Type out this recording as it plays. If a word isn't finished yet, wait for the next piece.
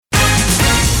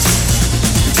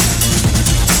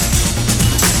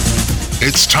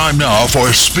It's time now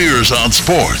for Spears on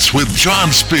Sports with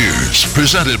John Spears,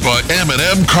 presented by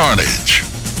M&M Carnage.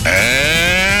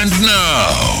 And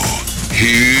now,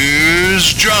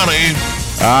 here's Johnny.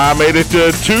 I made it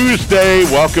to Tuesday.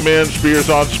 Welcome in Spears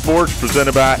on Sports,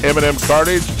 presented by M&M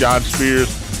Carnage. John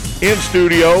Spears in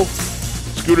studio.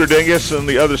 Scooter Dingus on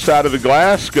the other side of the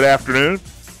glass. Good afternoon.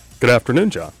 Good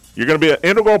afternoon, John. You're going to be an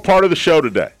integral part of the show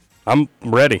today. I'm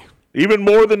ready. Even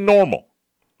more than normal,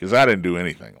 because I didn't do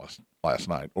anything last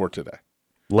night or today.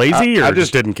 Lazy or I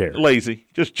just didn't care? Lazy.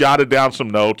 Just jotted down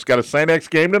some notes. Got a St. X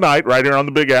game tonight right here on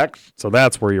the Big X. So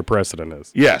that's where your precedent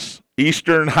is. Yes.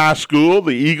 Eastern High School,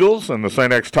 the Eagles and the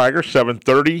St. X Tigers,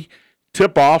 7:30.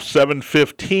 Tip-off,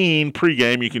 7:15.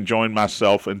 Pregame, you can join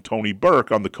myself and Tony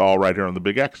Burke on the call right here on the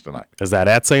Big X tonight. Is that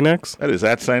at St. X? That is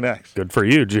at St. X. Good for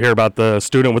you. Did you hear about the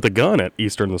student with the gun at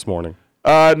Eastern this morning?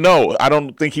 No. I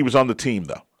don't think he was on the team,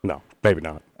 though. No, maybe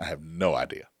not. I have no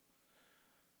idea.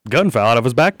 Gun fell out of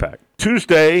his backpack.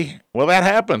 Tuesday, well, that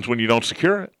happens when you don't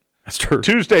secure it. That's true.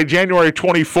 Tuesday, January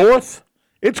 24th,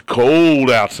 it's cold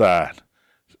outside.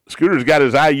 Scooter's got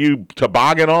his IU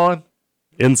toboggan on.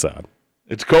 Inside.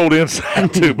 It's cold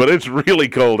inside, too, but it's really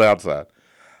cold outside.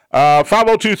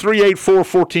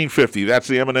 502-384-1450. That's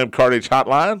the M&M Carnage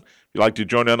hotline. If you'd like to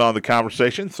join in on the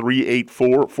conversation,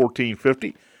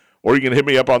 384-1450. Or you can hit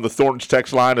me up on the Thornton's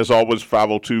text line, as always,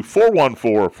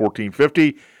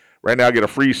 502-414-1450. Right now, get a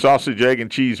free sausage, egg,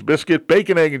 and cheese biscuit,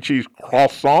 bacon, egg, and cheese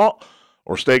croissant,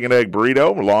 or steak and egg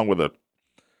burrito, along with a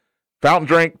fountain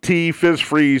drink, tea, fizz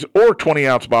freeze, or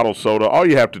 20-ounce bottle of soda. All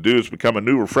you have to do is become a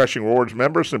new Refreshing Rewards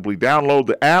member. Simply download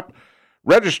the app,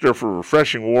 register for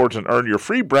Refreshing Rewards, and earn your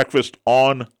free breakfast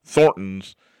on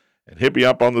Thornton's. And hit me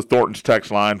up on the Thornton's text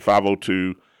line,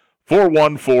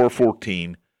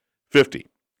 502-414-1450.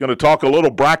 Going to talk a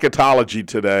little bracketology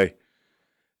today.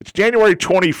 It's January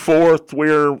 24th.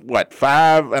 We're,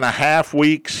 5.5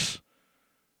 weeks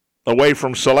away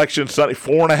from Selection Sunday,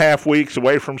 4.5 weeks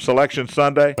away from Selection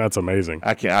Sunday. That's amazing.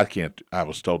 I can't. I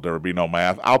was told there would be no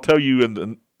math. I'll tell you in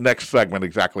the next segment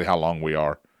exactly how long we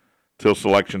are till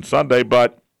Selection Sunday.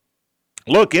 But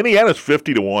look, Indiana's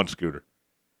 50-1, Scooter,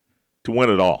 to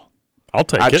win it all. I'll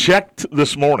take it. I checked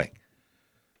this morning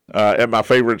at my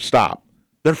favorite stop.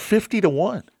 They're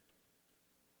 50-1.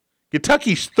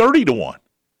 Kentucky's 30-1.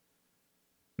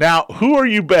 Now, who are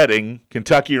you betting,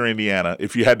 Kentucky or Indiana,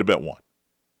 if you had to bet one?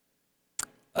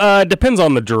 Depends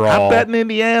on the draw. I'm betting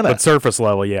Indiana. But surface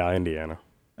level, yeah, Indiana.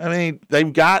 I mean,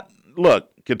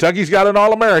 Kentucky's got an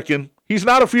All-American. He's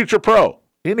not a future pro.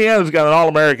 Indiana's got an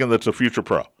All-American that's a future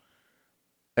pro.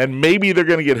 And maybe they're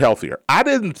going to get healthier. I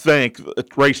didn't think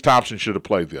that Race Thompson should have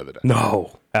played the other day.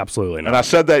 No, absolutely not. And I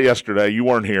said that yesterday. You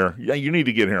weren't here. Yeah, you need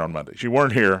to get here on Mondays. You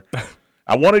weren't here.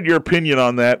 I wanted your opinion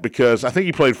on that because I think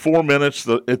he played 4 minutes.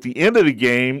 At the end of the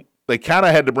game, they kind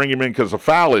of had to bring him in because of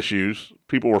foul issues.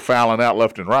 People were fouling out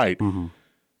left and right. Mm-hmm.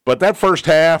 But that first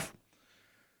half,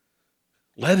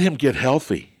 let him get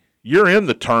healthy. You're in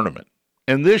the tournament.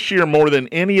 And this year, more than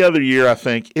any other year, I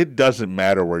think, it doesn't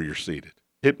matter where you're seated.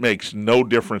 It makes no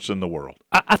difference in the world.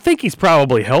 I think he's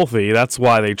probably healthy. That's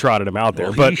why they trotted him out there.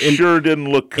 Well, but he sure didn't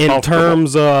look comfortable. In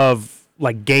terms of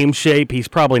game shape, he's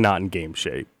probably not in game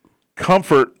shape.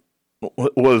 Comfort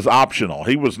was optional.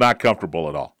 He was not comfortable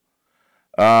at all.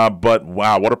 But,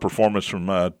 wow, what a performance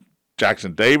from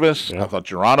Jackson Davis. Yeah. I thought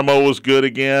Geronimo was good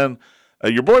again.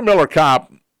 Your boy Miller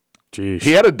Kopp, Jeez.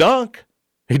 He had a dunk.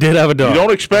 He did have a dunk. You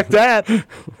don't expect that.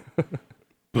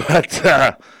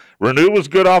 But Renew was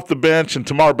good off the bench, and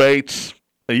Tamar Bates.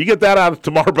 You get that out of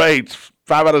Tamar Bates,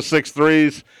 5 out of 6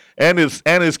 threes, and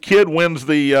his kid wins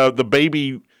the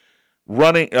baby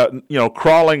running,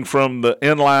 crawling from the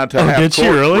inline to half court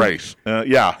really? race.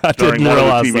 Yeah, I during didn't one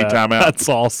realize of the TV that. timeouts. That's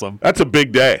awesome. That's a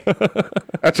big day.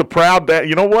 That's a proud day.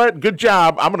 You know what? Good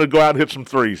job. I'm going to go out and hit some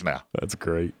threes now. That's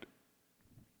great.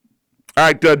 All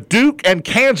right, Duke and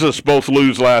Kansas both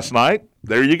lose last night.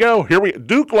 There you go.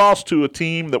 Duke lost to a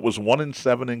team that was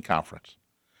 1-7 in conference.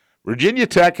 Virginia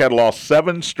Tech had lost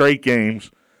 7 straight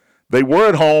games. They were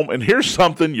at home, and here's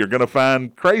something you're going to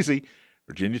find crazy.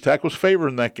 Virginia Tech was favored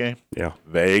in that game. Yeah.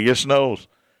 Vegas knows.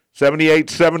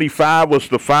 78-75 was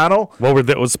the final. What were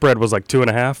the spread was like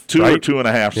 2.5? 2 right? or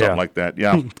 2.5, something like that.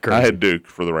 Yeah. Crazy. I had Duke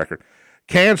for the record.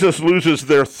 Kansas loses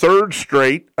their third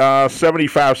straight,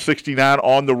 75-69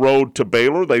 on the road to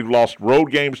Baylor. They've lost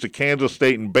road games to Kansas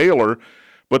State and Baylor,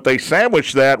 but they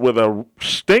sandwiched that with a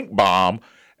stink bomb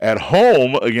at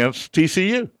home against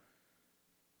TCU.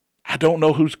 I don't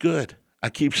know who's good. I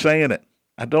keep saying it.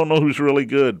 I don't know who's really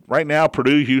good. Right now,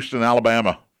 Purdue, Houston,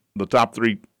 Alabama, the top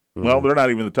 3. Mm-hmm. Well, they're not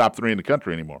even the top 3 in the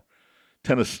country anymore.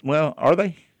 Tennessee, well, are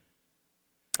they?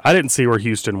 I didn't see where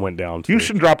Houston went down to.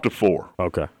 Houston dropped to 4.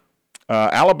 Okay.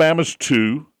 Alabama's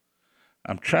 2.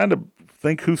 I'm trying to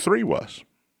think who 3 was.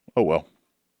 Oh, well.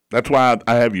 That's why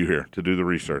I have you here to do the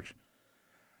research.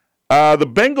 The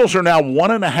Bengals are now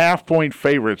 1.5-point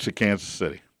favorites at Kansas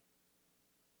City.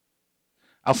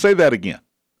 I'll say that again.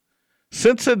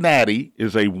 Cincinnati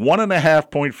is a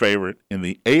 1.5-point favorite in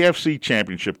the AFC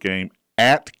Championship game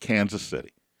at Kansas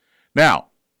City. Now,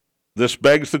 this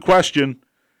begs the question,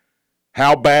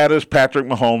 how bad is Patrick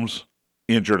Mahomes'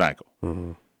 injured ankle?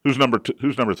 Mm-hmm. Who's number 2?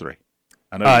 Who's number 3?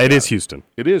 I know it is Houston.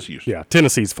 It is Houston. Yeah,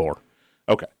 Tennessee's 4.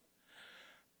 Okay.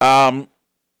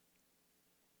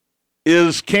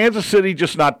 Is Kansas City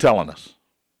just not telling us?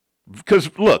 Because,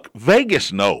 look,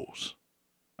 Vegas knows.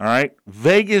 All right?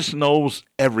 Vegas knows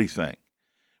everything.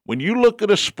 When you look at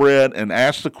a spread and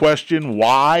ask the question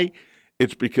why,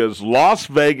 it's because Las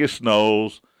Vegas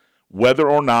knows whether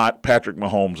or not Patrick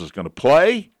Mahomes is going to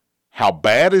play, how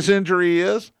bad his injury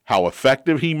is, how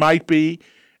effective he might be,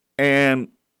 and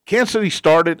Kansas City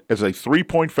started as a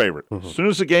 3-point favorite. Mm-hmm. As soon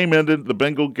as the game ended, the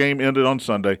Bengal game ended on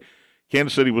Sunday,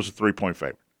 Kansas City was a 3-point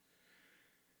favorite.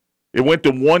 It went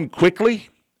to 1 quickly,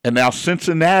 and now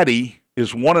Cincinnati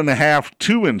is 1.5,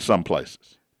 2 in some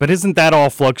places. But isn't that all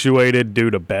fluctuated due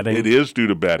to betting? It is due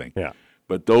to betting. Yeah.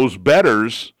 But those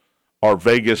bettors are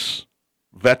Vegas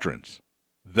veterans.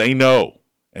 They know,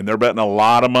 and they're betting a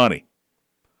lot of money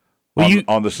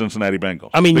on the Cincinnati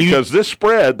Bengals. I mean, because this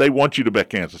spread, they want you to bet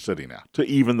Kansas City now to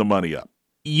even the money up.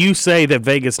 You say that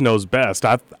Vegas knows best.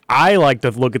 I like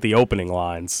to look at the opening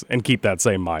lines and keep that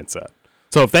same mindset.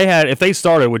 So if they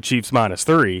started with Chiefs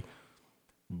 -3,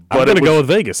 I'm going to go with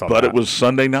Vegas on that. But it was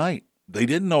Sunday night. They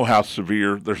didn't know how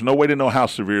severe. There's no way to know how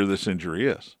severe this injury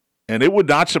is. And it would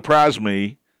not surprise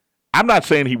me. I'm not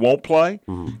saying he won't play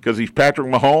because he's Patrick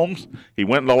Mahomes. He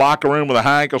went in the locker room with a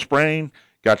high ankle sprain,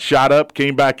 got shot up,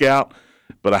 came back out.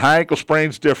 But a high ankle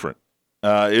sprain's different.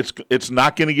 It's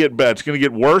not going to get better. It's going to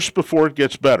get worse before it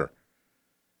gets better.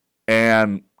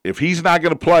 And if he's not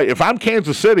going to play, if I'm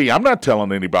Kansas City, I'm not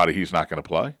telling anybody he's not going to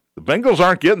play. The Bengals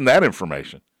aren't getting that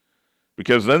information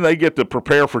because then they get to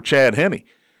prepare for Chad Henne.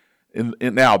 And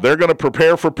now they're going to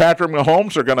prepare for Patrick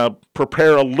Mahomes. They're going to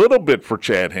prepare a little bit for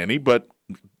Chad Henne, but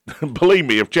believe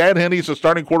me, if Chad Henne's the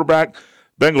starting quarterback,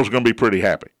 Bengals are going to be pretty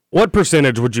happy. What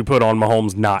percentage would you put on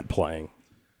Mahomes not playing?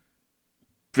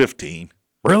 15.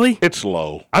 Really? It's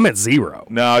low. I'm at 0.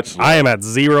 No, it's low. I am at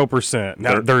 0%.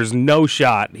 Now, there's no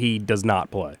shot he does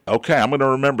not play. Okay, I'm going to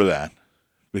remember that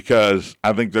because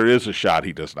I think there is a shot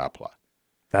he does not play.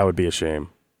 That would be a shame.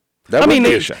 That would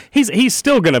be a shame. He's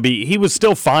still going to be – he was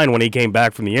still fine when he came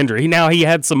back from the injury. Now he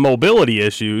had some mobility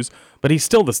issues, but he's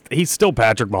still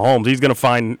Patrick Mahomes. He's going to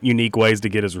find unique ways to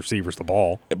get his receivers the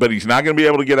ball. But he's not going to be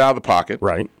able to get out of the pocket.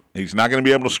 Right. He's not going to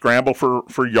be able to scramble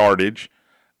for yardage.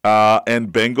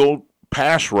 And Bengal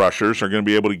pass rushers are going to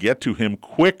be able to get to him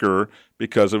quicker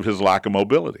because of his lack of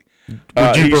mobility.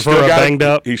 Would you prefer a banged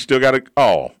up? He's still got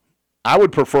to I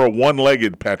would prefer a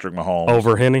one-legged Patrick Mahomes.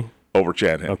 Over Henne? Over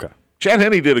Chad Henne. Okay. Chad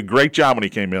Henne did a great job when he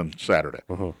came in Saturday.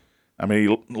 Uh-huh. I mean,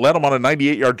 he led him on a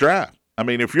 98-yard drive. I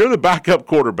mean, if you're the backup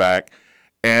quarterback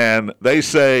and they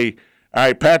say, all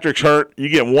right, Patrick's hurt, you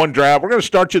get one drive, we're going to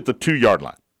start you at the 2-yard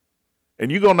line.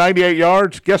 And you go 98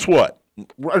 yards, guess what?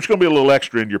 There's going to be a little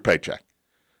extra in your paycheck.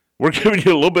 We're giving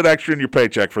you a little bit extra in your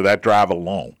paycheck for that drive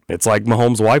alone. It's like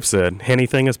Mahomes' wife said,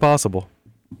 anything is possible.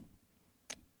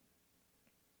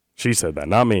 She said that,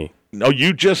 not me. No,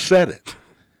 you just said it.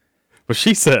 But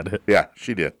she said it. Yeah,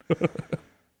 she did.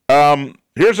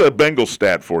 Here's a Bengal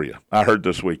stat for you I heard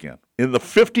this weekend. In the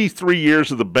 53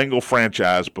 years of the Bengal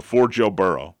franchise before Joe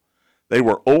Burrow, they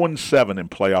were 0-7 in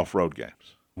playoff road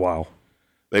games. Wow.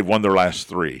 They've won their last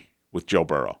 3 with Joe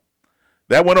Burrow.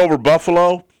 That went over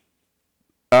Buffalo.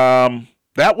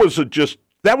 That was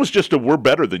just a we're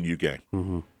better than you game.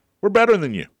 Mm-hmm. We're better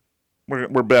than you.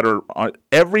 We're better on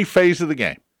every phase of the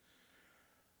game.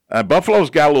 Buffalo's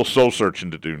got a little soul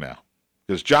searching to do now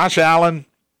because Josh Allen,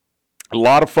 a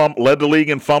lot of led the league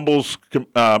in fumbles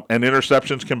and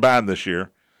interceptions combined this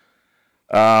year.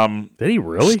 Did he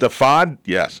really?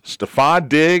 Stephon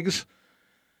Diggs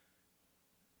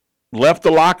left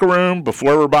the locker room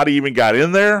before everybody even got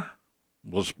in there.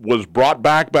 Was brought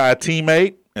back by a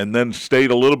teammate and then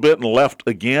stayed a little bit and left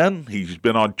again. He's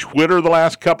been on Twitter the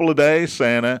last couple of days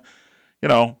saying,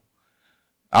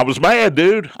 I was mad,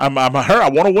 dude. I'm hurt. I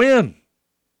want to win.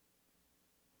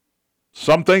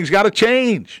 Some things got to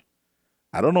change.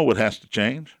 I don't know what has to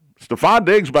change. Stephon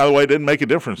Diggs, by the way, didn't make a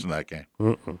difference in that game.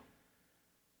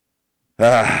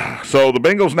 So the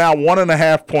Bengals now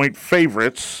 1.5-point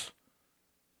favorites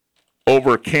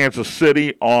over Kansas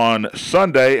City on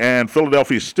Sunday, and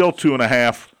Philadelphia is still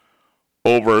 2.5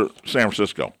 over San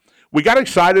Francisco. We got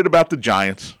excited about the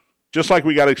Giants just like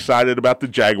we got excited about the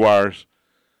Jaguars.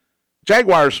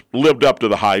 Jaguars lived up to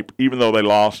the hype, even though they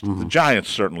lost. The Giants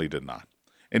certainly did not.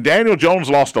 And Daniel Jones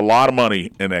lost a lot of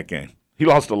money in that game. He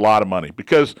lost a lot of money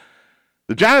because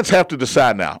the Giants have to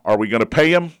decide now, are we going to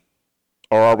pay him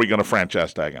or are we going to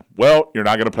franchise tag him? Well, you're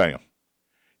not going to pay him.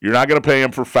 You're not going to pay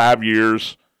him for 5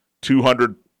 years,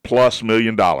 $200+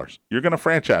 million. You're going to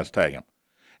franchise tag him.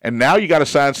 And now you got to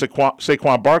sign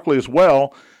Saquon Barkley as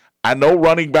well. I know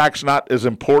running back's not as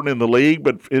important in the league,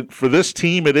 but for this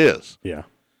team it is. Yeah.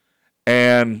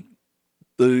 And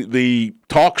the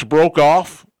talks broke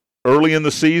off early in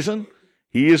the season.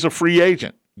 He is a free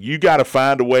agent. You got to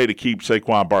find a way to keep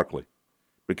Saquon Barkley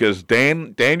because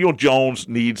Daniel Jones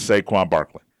needs Saquon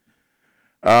Barkley.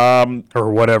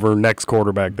 Or whatever next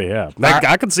quarterback they have.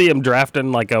 I could see him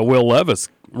drafting like a Will Levis,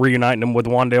 reuniting him with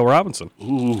Wan'Dale Robinson.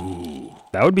 Ooh.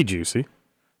 That would be juicy.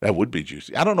 That would be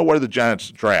juicy. I don't know where the Giants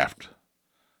draft.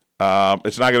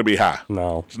 It's not going to be high.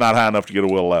 No. It's not high enough to get a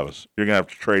Will Levis. You're going to have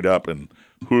to trade up. And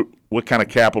what kind of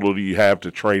capital do you have to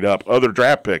trade up? Other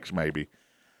draft picks, maybe.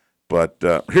 But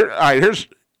here's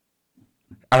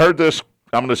 – I heard this.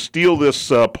 I'm going to steal this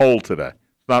poll today.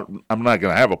 I'm not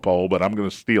going to have a poll, but I'm going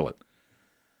to steal it.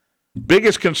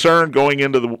 Biggest concern going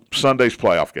into the Sunday's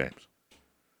playoff games.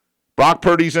 Brock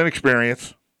Purdy's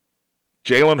inexperience,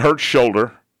 Jalen Hurts'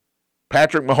 shoulder,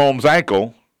 Patrick Mahomes'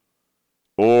 ankle,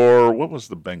 or what was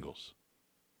the Bengals?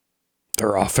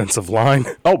 Their offensive line.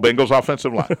 Oh, Bengals'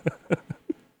 offensive line.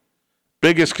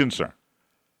 Biggest concern.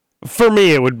 For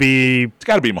me, it would be... It's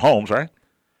got to be Mahomes, right?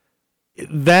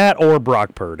 That or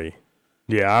Brock Purdy.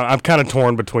 Yeah, I'm kind of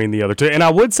torn between the other two. And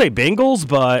I would say Bengals,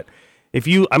 but...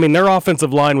 their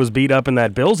offensive line was beat up in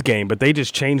that Bills game, but they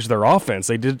just changed their offense.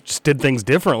 They just did things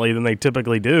differently than they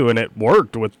typically do, and it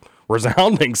worked with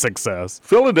resounding success.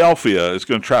 Philadelphia is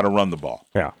going to try to run the ball.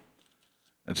 Yeah.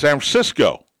 And San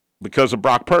Francisco, because of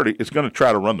Brock Purdy, is going to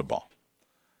try to run the ball.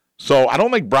 So I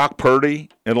don't think Brock Purdy,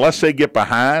 unless they get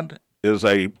behind, is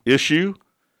a issue.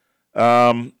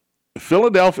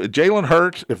 Philadelphia, Jalen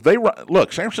Hurts, if they run –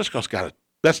 look, San Francisco's got the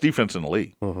best defense in the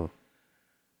league. Mm-hmm.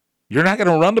 You're not going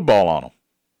to run the ball on them.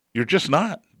 You're just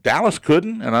not. Dallas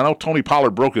couldn't, and I know Tony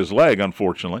Pollard broke his leg,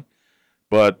 unfortunately,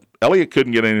 but Elliott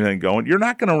couldn't get anything going. You're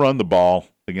not going to run the ball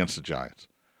against the Giants.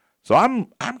 So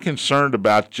I'm concerned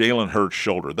about Jalen Hurts'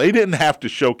 shoulder. They didn't have to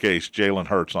showcase Jalen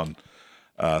Hurts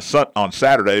on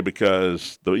Saturday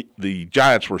because the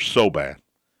Giants were so bad.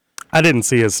 I didn't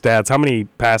see his stats. How many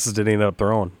passes did he end up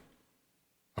throwing?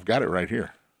 I've got it right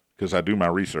here because I do my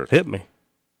research. Hit me.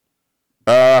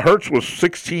 Hurts was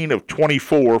 16 of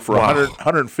 24 for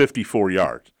 154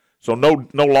 yards. So no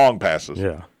long passes.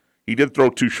 Yeah. He did throw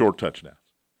 2 short touchdowns.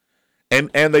 And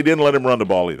they didn't let him run the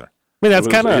ball either. I mean, that's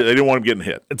kind of – they didn't want him getting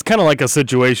hit. It's kind of like a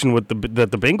situation that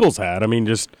the Bengals had. I mean,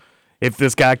 just if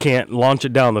this guy can't launch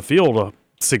it down the field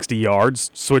 60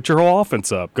 yards, switch your whole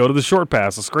offense up. Go to the short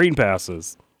passes, screen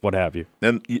passes, what have you.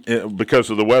 And because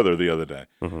of the weather the other day.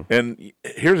 Mm-hmm. And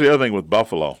here's the other thing with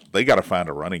Buffalo. They got to find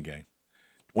a running game.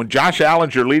 When Josh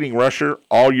Allen's your leading rusher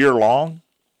all year long,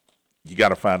 you got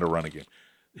to find a running game.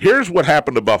 Here's what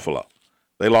happened to Buffalo.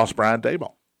 They lost Brian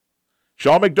Daboll.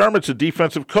 Sean McDermott's a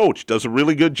defensive coach, does a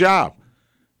really good job.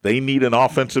 They need an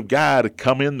offensive guy to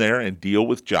come in there and deal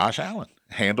with Josh Allen,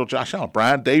 handle Josh Allen.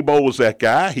 Brian Daboll was that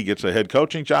guy. He gets a head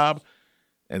coaching job.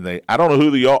 And I don't know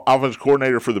who the offensive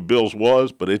coordinator for the Bills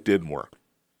was, but it didn't work.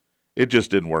 It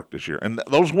just didn't work this year. And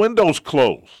those windows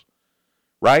close,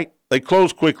 right? They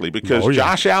close quickly because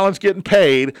Josh Allen's getting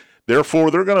paid. Therefore,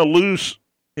 they're going to lose,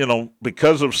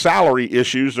 because of salary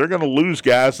issues, they're going to lose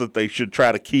guys that they should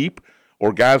try to keep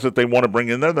or guys that they want to bring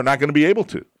in there. They're not going to be able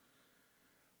to.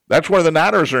 That's where the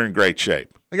Niners are in great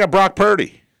shape. They got Brock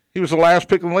Purdy. He was the last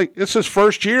pick in the league. It's his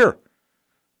first year.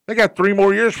 They got 3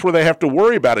 more years before they have to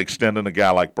worry about extending a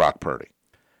guy like Brock Purdy.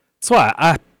 So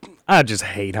I just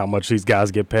hate how much these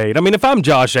guys get paid. I mean, if I'm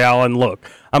Josh Allen, look,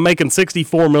 I'm making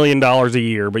 $64 million a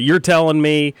year, but you're telling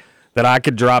me that I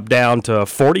could drop down to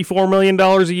 $44 million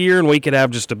a year and we could have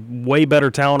just a way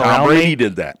better talent around me? Tom Brady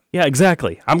did that. Yeah,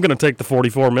 exactly. I'm going to take the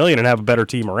 $44 million and have a better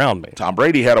team around me. Tom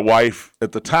Brady had a wife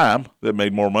at the time that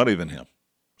made more money than him,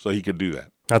 so he could do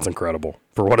that. That's incredible.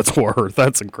 For what it's worth,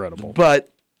 that's incredible. But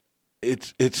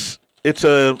it's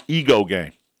a ego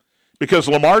game because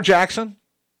Lamar Jackson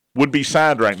would be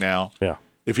signed right now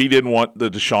if he didn't want the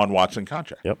Deshaun Watson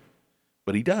contract. Yep.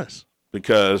 But he does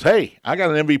because, hey, I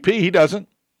got an MVP. He doesn't.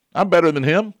 I'm better than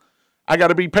him. I got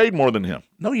to be paid more than him.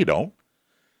 No, you don't.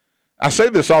 I say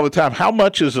this all the time. How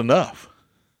much is enough?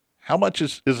 How much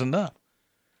is enough?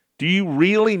 Do you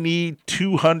really need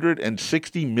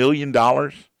 $260 million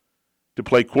to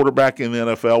play quarterback in the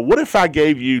NFL? What if I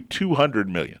gave you $200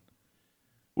 million?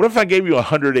 What if I gave you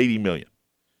 $180 million?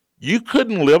 You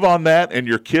couldn't live on that, and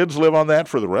your kids live on that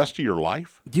for the rest of your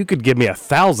life? You could give me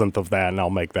 1,000th of that, and I'll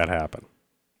make that happen.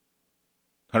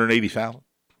 $180,000?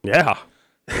 Yeah.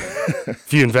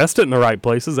 If you invest it in the right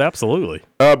places, absolutely.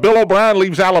 Bill O'Brien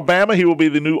leaves Alabama. He will be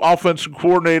the new offensive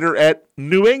coordinator at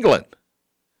New England.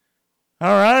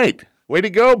 All right. Way to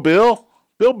go, Bill.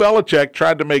 Bill Belichick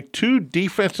tried to make 2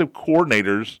 defensive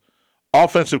coordinators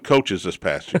offensive coaches this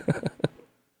past year.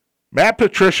 Matt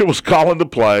Patricia was calling the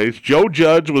plays. Joe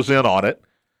Judge was in on it.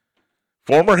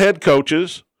 Former head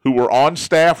coaches who were on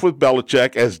staff with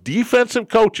Belichick as defensive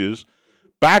coaches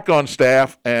back on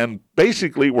staff and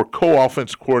basically were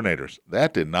co-offense coordinators.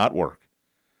 That did not work.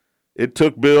 It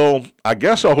took Bill, I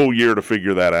guess, a whole year to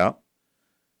figure that out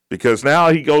because now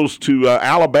he goes to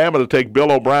Alabama to take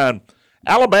Bill O'Brien.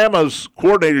 Alabama's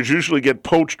coordinators usually get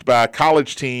poached by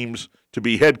college teams to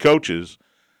be head coaches.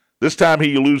 This time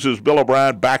he loses Bill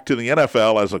O'Brien back to the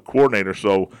NFL as a coordinator,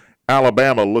 so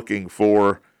Alabama looking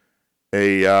for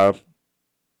a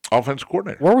offensive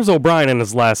coordinator. Where was O'Brien in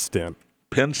his last stint?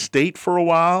 Penn State for a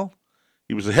while.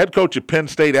 He was the head coach at Penn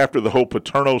State after the whole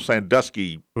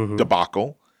Paterno-Sandusky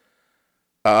debacle.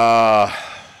 Because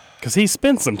he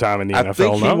spent some time in the NFL, I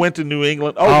think he went to New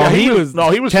England. He was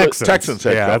Texans. Texans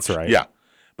head coach. That's right. Yeah,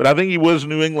 but I think he was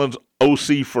New England's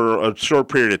OC for a short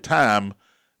period of time,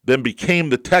 then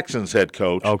became the Texans head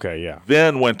coach. Okay, yeah.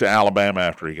 Then went to Alabama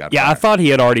after he got fired. I thought he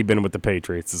had already been with the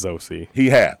Patriots as OC. He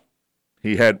had,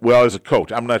 well, as a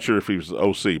coach. I'm not sure if he was the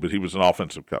OC, but he was an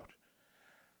offensive coach.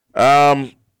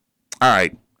 All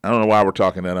right. I don't know why we're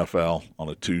talking NFL on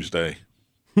a Tuesday,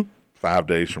 5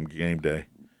 days from game day.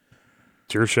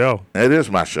 It's your show. It is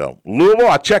my show. Louisville,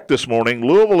 I checked this morning.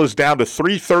 Louisville is down to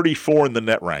 334 in the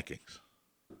net rankings.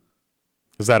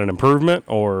 Is that an improvement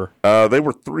or? They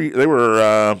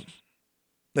were.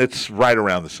 It's right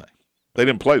around the same. They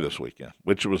didn't play this weekend,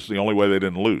 which was the only way they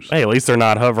didn't lose. Hey, at least they're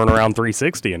not hovering around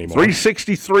 360 anymore.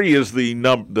 363 is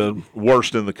the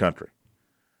worst in the country.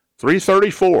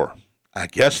 334. I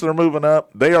guess they're moving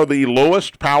up. They are the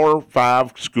lowest Power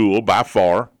 5 school by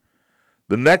far.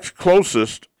 The next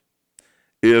closest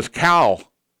is Cal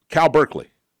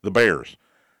Berkeley, the Bears,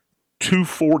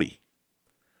 240.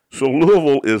 So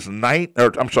Louisville is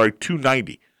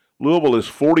 290. Louisville is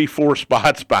 44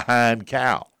 spots behind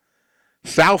Cal.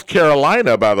 South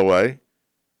Carolina, by the way,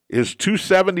 is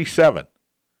 277.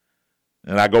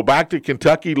 And I go back to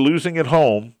Kentucky losing at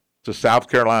home to South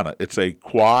Carolina. It's a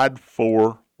quad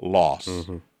 4 loss.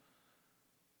 Mm-hmm.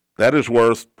 That is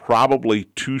worth probably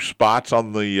 2 spots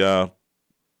on the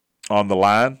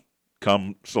line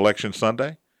come Selection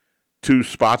Sunday. 2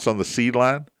 spots on the seed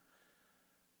line.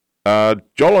 Joe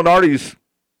Lunardi's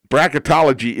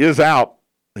bracketology is out.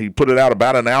 He put it out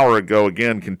about an hour ago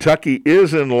again. Kentucky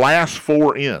is in last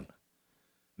 4 in.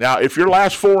 Now, if you're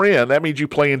last 4 in, that means you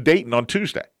play in Dayton on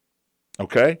Tuesday.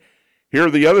 Okay? Here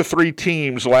are the other 3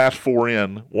 teams last 4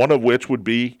 in, one of which would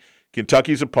be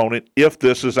Kentucky's opponent if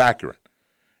this is accurate.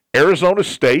 Arizona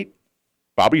State,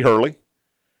 Bobby Hurley.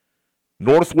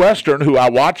 Northwestern, who I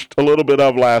watched a little bit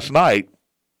of last night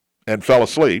and fell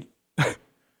asleep.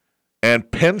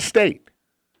 And Penn State,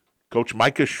 Coach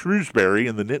Micah Shrewsbury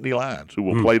and the Nittany Lions, who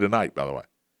will play tonight, by the way,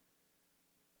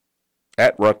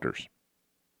 at Rutgers.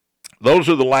 Those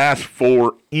are the last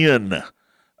 4 in.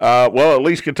 Well, at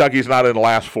least Kentucky's not in the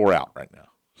last 4 out right now.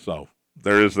 So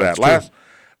there is that.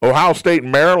 Ohio State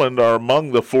and Maryland are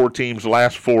among the 4 teams'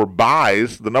 last 4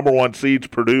 byes. The number 1 seeds,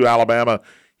 Purdue, Alabama,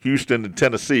 Houston, and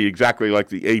Tennessee, exactly like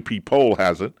the AP poll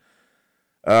has it.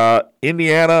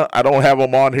 Indiana, I don't have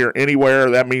them on here anywhere.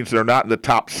 That means they're not in the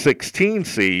top 16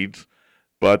 seeds.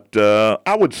 But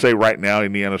I would say right now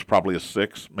Indiana's probably a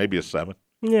 6, maybe a 7.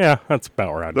 Yeah, that's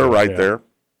about right. They're right there.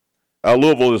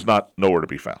 Louisville is nowhere to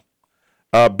be found.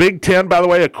 Big Ten, by the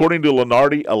way, according to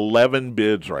Lunardi, 11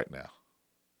 bids right now.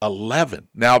 11.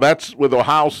 Now, that's with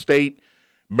Ohio State,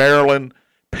 Maryland,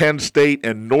 Penn State,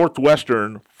 and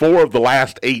Northwestern, 4 of the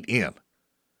last 8 in.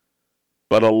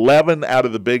 But 11 out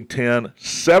of the Big Ten,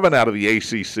 7 out of the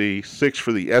ACC, 6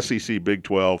 for the SEC Big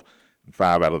 12, and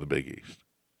 5 out of the Big East.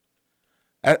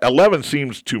 11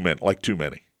 seems too many,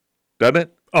 doesn't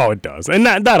it? Oh, it does. And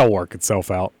that'll work itself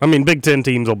out. I mean, Big Ten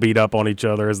teams will beat up on each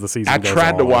other as the season goes on. I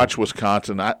tried to watch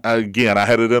Wisconsin. I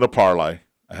had it in a parlay.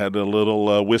 I had a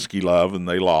little whiskey love, and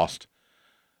they lost.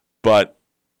 But,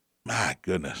 my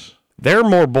goodness. They're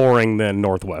more boring than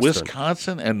Northwestern.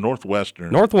 Wisconsin and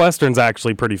Northwestern. Northwestern's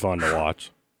actually pretty fun to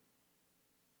watch.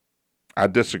 I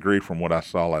disagree from what I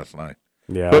saw last night.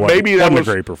 Yeah, but maybe that was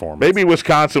a great performance. Maybe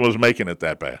Wisconsin was making it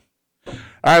that bad. All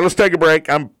right, let's take a break.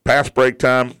 I'm past break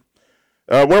time.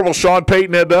 Where will Sean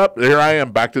Payton end up? Here I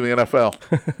am, back to the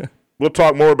NFL. We'll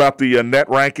talk more about the net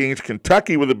rankings.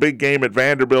 Kentucky with a big game at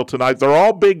Vanderbilt tonight. They're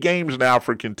all big games now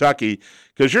for Kentucky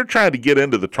because you're trying to get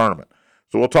into the tournament.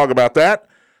 So we'll talk about that.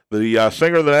 The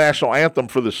singer of the national anthem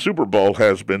for the Super Bowl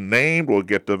has been named. We'll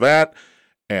get to that.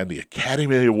 And the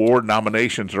Academy Award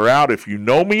nominations are out. If you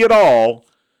know me at all,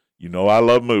 you know I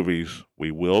love movies.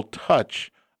 We will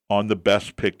touch on the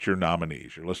Best Picture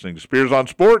nominees. You're listening to Spears on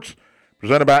Sports,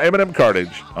 presented by M&M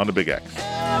Cartage on the Big X.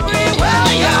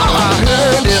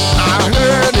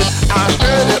 I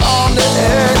heard it on the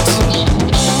X.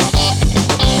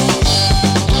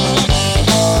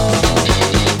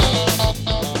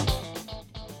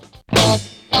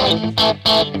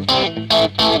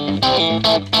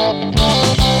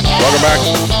 Welcome back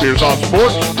to Spears on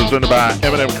Sports, presented by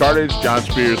M&M Cartage. John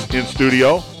Spears in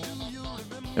studio.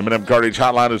 M&M Cartage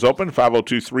hotline is open,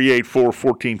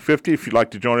 502-384-1450. If you'd like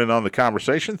to join in on the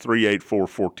conversation,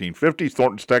 384-1450.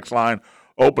 Thornton's text line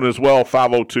open as well,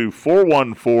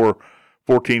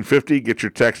 502-414-1450. Get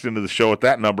your text into the show at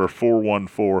that number,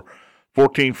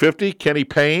 414-1450. Kenny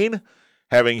Payne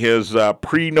having his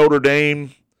pre-Notre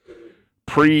Dame,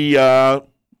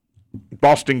 pre-Boston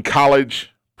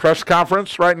College press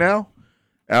conference right now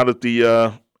out at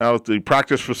the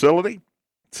practice facility.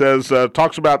 Says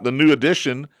talks about the new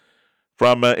addition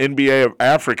from NBA of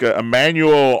Africa,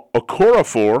 Emmanuel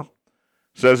Okorafor.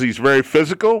 Says he's very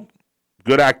physical,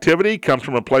 good activity, comes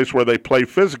from a place where they play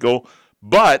physical,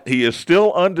 but he is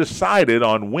still undecided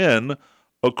on when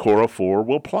Okorafor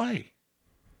will play.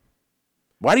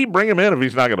 Why do you bring him in if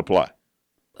he's not going to play?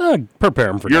 Prepare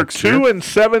him for You're next year.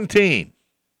 2-17.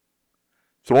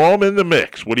 Throw him in the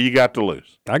mix. What do you got to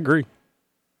lose? I agree.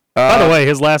 By the way,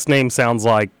 his last name sounds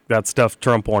like that stuff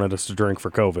Trump wanted us to drink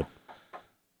for COVID.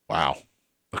 Wow.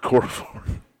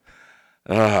 Okorafor.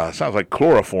 Sounds like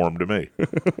chloroform to me.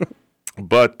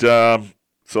 But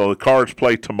so the Cards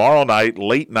play tomorrow night,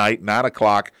 late night, 9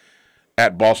 o'clock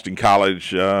at Boston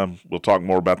College. We'll talk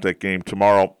more about that game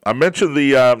tomorrow. I mentioned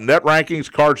the net rankings,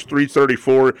 Cards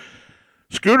 334.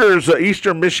 Scooters,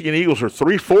 Eastern Michigan Eagles are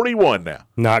 341 now.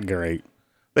 Not great.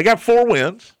 They got 4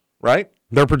 wins, right?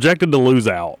 They're projected to lose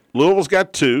out. Louisville's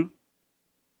got 2.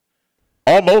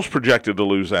 Almost projected to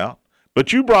lose out.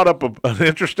 But you brought up an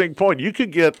interesting point. You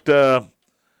could get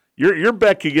your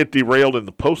bet could get derailed in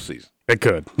the postseason. It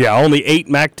could. Yeah, only 8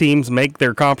 MAC teams make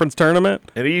their conference tournament.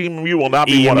 And EMU will not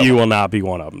be one of them. EMU will not be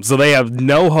one of them. So they have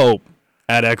no hope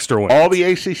at extra wins. All the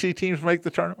ACC teams make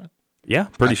the tournament? Yeah,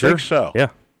 pretty sure. I think so.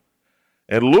 Yeah.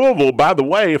 And Louisville, by the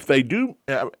way, if they do,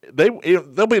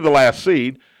 they'll be the last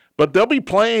seed, but they'll be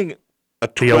playing a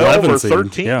 12 or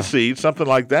 13 seed, something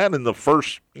like that, in the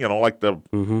first, like the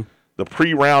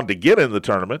pre-round to get in the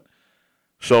tournament.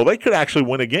 So they could actually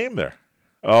win a game there.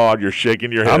 Oh, you're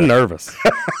shaking your head. I'm nervous.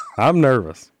 I'm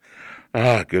nervous.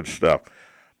 Good stuff.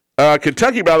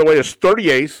 Kentucky, by the way, is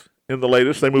 38th in the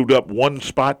latest. They moved up 1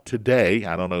 spot today.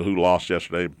 I don't know who lost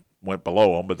yesterday, went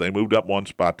below them, but they moved up 1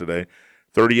 spot today.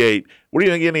 38. What do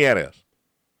you think Indiana is?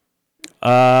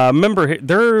 Remember,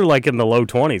 they're like in the low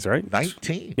 20s, right?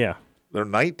 19. Yeah. They're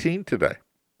 19 today.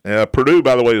 Purdue,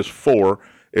 by the way, is 4.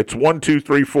 It's 1, 2,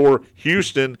 3, 4.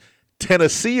 Houston.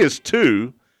 Tennessee is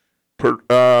 2.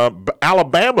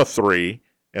 Alabama 3.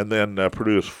 And then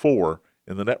Purdue is 4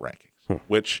 in the net rankings,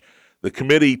 which the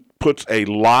committee puts a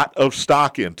lot of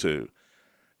stock into.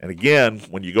 And again,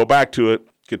 when you go back to it,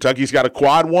 Kentucky's got a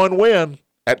quad 1 win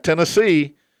at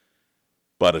Tennessee,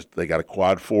 but they got a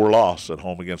quad 4 loss at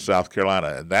home against South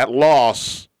Carolina. And that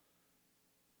loss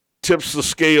tips the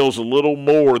scales a little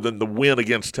more than the win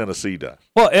against Tennessee does.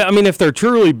 Well, I mean, if they're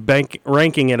truly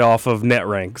ranking it off of net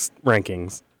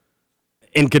rankings,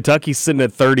 and Kentucky's sitting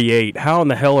at 38, how in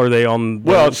the hell are they on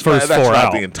the first 4 out? That's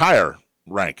not the entire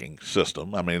ranking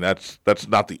system. I mean, that's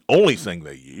not the only thing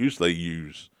they use. They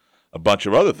use a bunch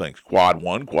of other things: quad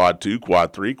 1, quad 2,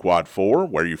 quad 3, quad 4,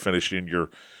 where you finish in your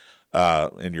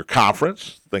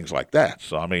conference, things like that.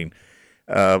 So, I mean,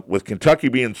 with Kentucky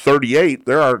being 38,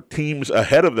 there are teams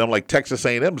ahead of them, like Texas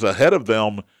A&M's ahead of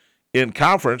them in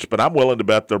conference, but I'm willing to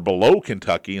bet they're below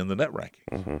Kentucky in the net rankings.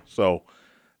 Mm-hmm. So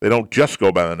they don't just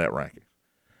go by the net rankings.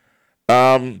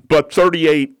 But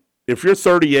 38, if you're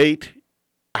 38,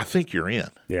 I think you're in.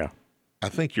 Yeah. I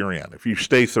think you're in if you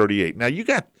stay 38. Now,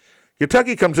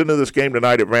 Kentucky comes into this game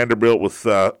tonight at Vanderbilt with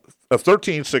a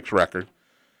 13-6 record.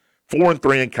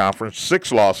 4-3 in conference,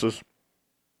 6 losses.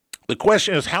 The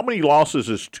question is, how many losses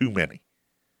is too many?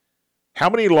 How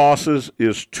many losses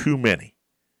is too many?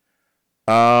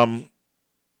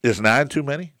 Is 9 too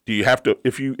many? Do you have to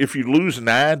if you lose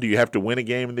 9, do you have to win a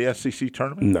game in the SEC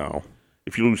tournament? No.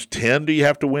 If you lose 10, do you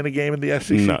have to win a game in the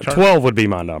SEC tournament? 12 would be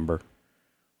my number.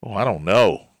 Oh, I don't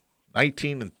know.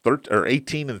 19 and 13 or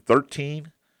 18 and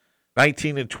 13.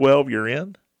 19-12, you're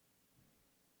in?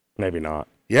 Maybe not.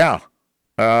 Yeah.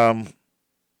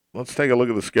 Let's take a look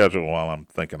at the schedule while I'm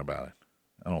thinking about it.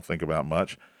 I don't think about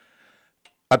much.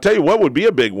 I'll tell you what would be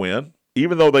a big win,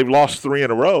 even though they've lost 3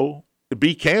 in a row, to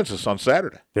beat Kansas on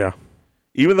Saturday. Yeah.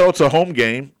 Even though it's a home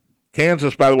game,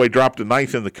 Kansas, by the way, dropped to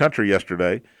 9th in the country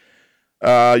yesterday.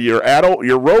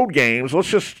 Your road games, let's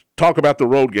just talk about the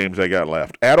road games they got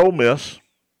left. At Ole Miss,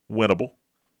 winnable.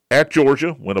 At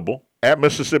Georgia, winnable. At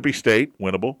Mississippi State,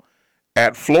 winnable.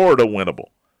 At Florida, winnable.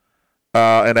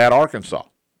 And at Arkansas.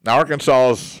 Now,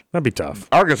 That'd be tough.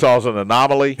 Arkansas is an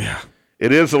anomaly. Yeah.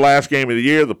 It is the last game of the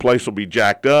year. The place will be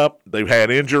jacked up. They've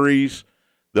had injuries.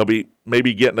 They'll be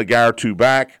maybe getting a guy or two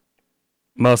back.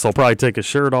 Muss will probably take his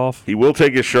shirt off. He will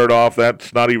take his shirt off.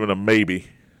 That's not even a maybe.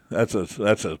 That's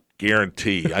a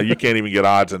guarantee. You can't even get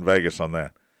odds in Vegas on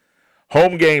that.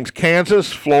 Home games,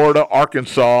 Kansas, Florida,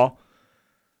 Arkansas,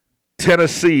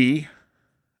 Tennessee,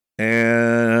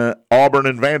 and Auburn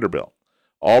and Vanderbilt.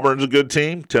 Auburn's a good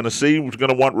team. Tennessee was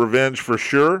going to want revenge for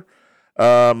sure.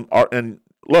 And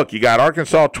look, you got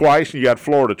Arkansas twice and you got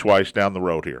Florida twice down the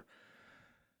road here.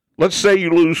 Let's say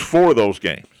you lose 4 of those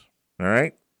games, all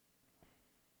right?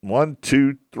 1,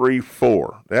 2, 3,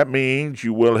 4. That means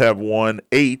you will have won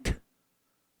 8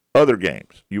 other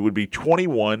games. You would be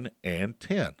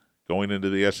 21-10 going into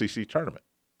the SEC tournament.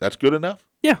 That's good enough?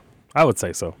 Yeah, I would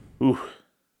say so. Ooh,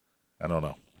 I don't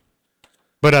know.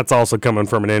 But that's also coming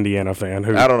from an Indiana fan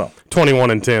who I don't know.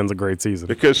 21-10 is a great season.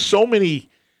 Because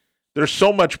there's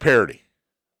so much parity.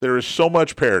 There is so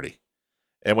much parity.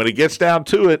 And when it gets down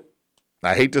to it,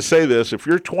 I hate to say this, if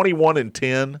you're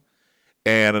 21-10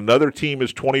 and another team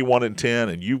is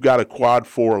 21-10 and you've got a quad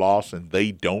 4 loss and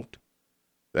they don't,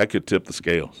 that could tip the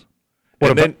scales.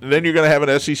 And then you're going to have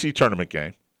an SEC tournament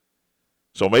game.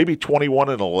 So maybe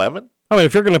 21-11? I mean,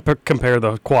 if you're going to compare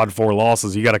the quad 4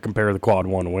 losses, you got to compare the quad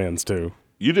 1 wins too.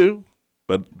 You do.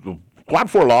 But the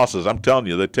quad 4 losses, I'm telling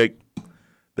you, they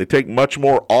take much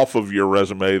more off of your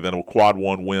resume than a quad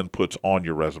 1 win puts on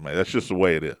your resume. That's just the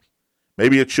way it is.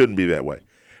 Maybe it shouldn't be that way.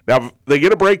 Now, they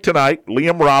get a break tonight.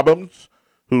 Liam Robbins,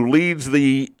 who leads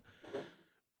the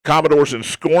Commodores in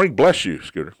scoring, bless you,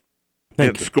 Scooter,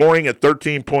 scoring at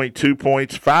 13.2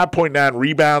 points, 5.9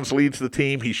 rebounds leads the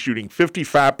team. He's shooting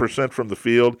 55% from the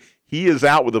field. He is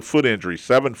out with a foot injury,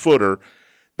 7-footer.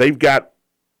 They've got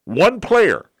one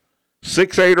player,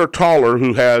 6'8" or taller,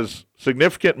 who has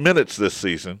significant minutes this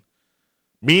season,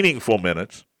 meaningful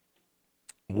minutes.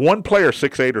 One player,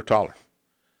 6'8" or taller.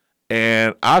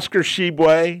 And Oscar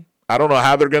Tshiebwe, I don't know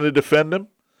how they're going to defend him.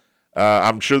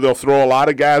 I'm sure they'll throw a lot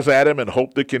of guys at him and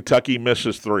hope that Kentucky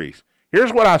misses threes.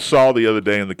 Here's what I saw the other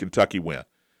day in the Kentucky win.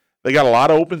 They got a lot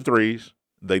of open threes.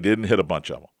 They didn't hit a bunch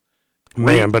of them.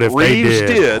 Man, but if Reeves they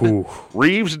did.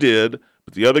 Reeves did,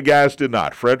 but the other guys did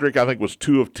not. Frederick, I think, was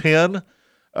 2 of 10.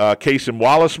 Casey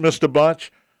Wallace missed a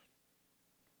bunch.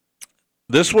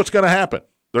 This is what's going to happen.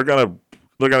 They're going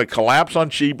to collapse on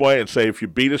Tshiebwe and say, if you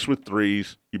beat us with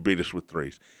threes, you beat us with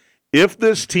threes. If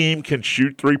this team can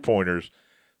shoot three-pointers,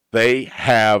 they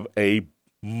have a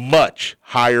much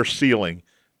higher ceiling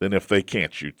than if they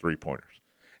can't shoot three-pointers.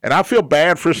 And I feel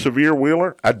bad for Severe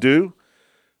Wheeler. I do.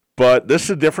 But this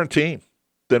is a different team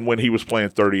than when he was playing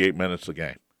 38 minutes a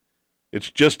game. It's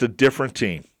just a different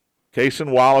team. Casey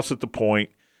Wallace at the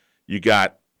point. You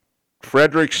got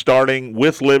Frederick starting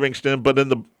with Livingston. But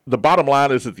then the bottom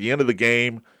line is at the end of the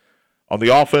game, on the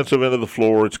offensive end of the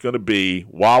floor, it's going to be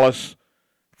Wallace,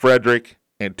 Frederick,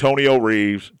 Antonio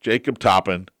Reeves, Jacob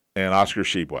Toppin, and Oscar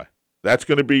Tshiebwe. That's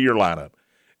going to be your lineup.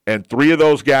 And 3 of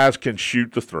those guys can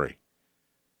shoot the 3.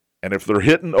 And if they're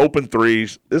hitting open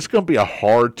threes, this is going to be a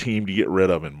hard team to get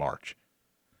rid of in March.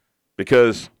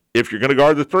 Because if you're going to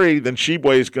guard the 3, then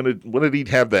Tshiebwe is going to – what did he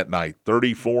have that night?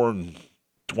 34 and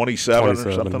 27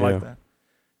 or something like that?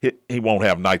 He won't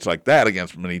have nights like that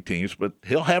against many teams, but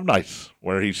he'll have nights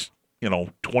where he's,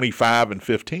 25 and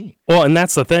 15. Well, and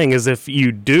that's the thing is if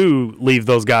you do leave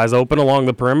those guys open along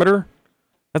the perimeter,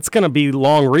 that's going to be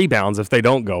long rebounds if they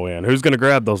don't go in. Who's going to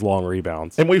grab those long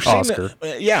rebounds? And we've Oscar.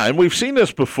 and we've seen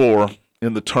this before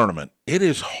in the tournament. It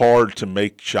is hard to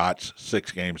make shots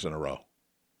 6 games in a row.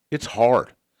 It's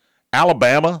hard.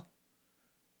 Alabama,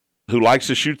 who likes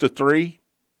to shoot the 3,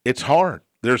 it's hard.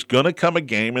 There's going to come a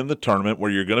game in the tournament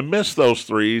where you're going to miss those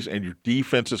threes and your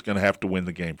defense is going to have to win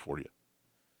the game for you.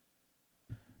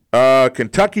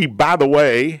 Kentucky, by the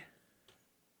way,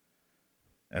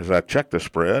 as I check the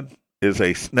spread,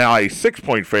 is now a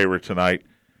 6-point favorite tonight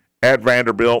at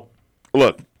Vanderbilt.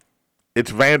 Look,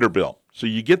 it's Vanderbilt. So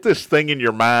you get this thing in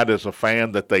your mind as a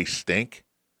fan that they stink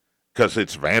because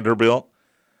it's Vanderbilt.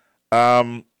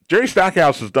 Jerry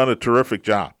Stackhouse has done a terrific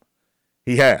job.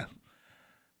 He has.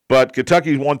 But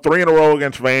Kentucky's won 3 in a row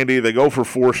against Vandy. They go for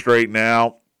 4 straight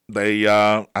now. They,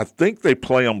 I think they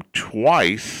play them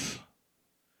twice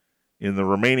in the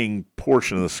remaining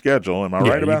portion of the schedule. Am I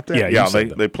right about that? Yeah,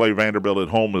 they play Vanderbilt at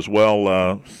home as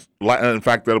well. In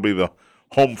fact, that'll be the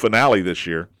home finale this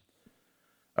year.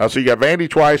 So you got Vandy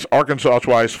twice, Arkansas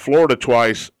twice, Florida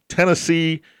twice,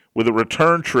 Tennessee with a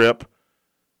return trip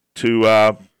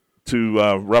to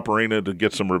Rupp Arena to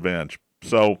get some revenge.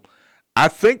 So I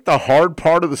think the hard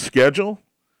part of the schedule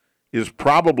is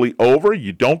probably over.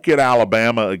 You don't get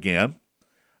Alabama again.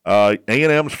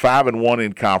 A&M's 5-1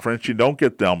 in conference. You don't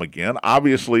get them again.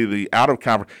 Obviously, the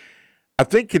out-of-conference. I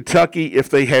think Kentucky, if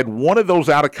they had one of those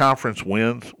out-of-conference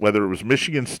wins, whether it was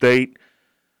Michigan State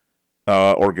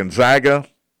or Gonzaga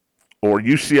or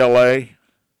UCLA,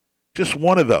 just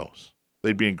one of those,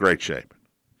 they'd be in great shape.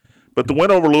 But the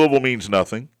win over Louisville means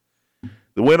nothing.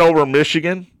 The win over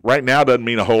Michigan right now doesn't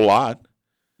mean a whole lot.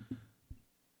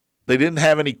 They didn't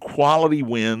have any quality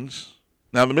wins.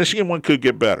 Now, the Michigan one could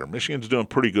get better. Michigan's doing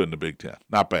pretty good in the Big Ten.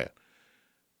 Not bad.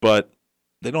 But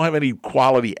they don't have any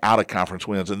quality out-of-conference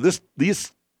wins. And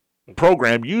this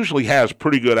program usually has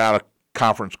pretty good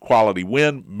out-of-conference quality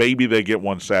win. Maybe they get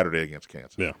one Saturday against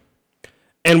Kansas. Yeah.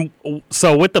 And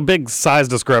so with the big size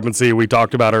discrepancy we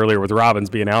talked about earlier with Robbins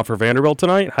being out for Vanderbilt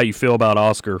tonight, how you feel about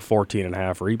Oscar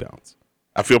 14.5 rebounds?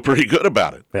 I feel pretty good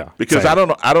about it. Yeah. Because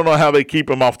same. I don't know how they keep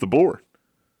him off the board.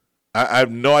 I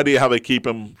have no idea how they keep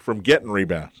him from getting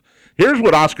rebounds. Here's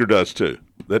what Oscar does, too,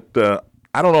 that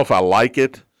I don't know if I like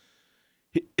it.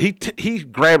 He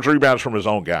grabs rebounds from his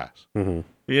own guys. Mm-hmm.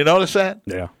 You notice that?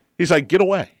 Yeah. He's like, get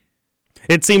away.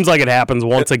 It seems like it happens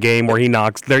once a game where they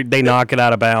knock it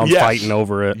out of bounds, yes. fighting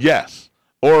over it. Yes.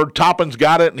 Or Toppin's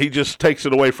got it, and he just takes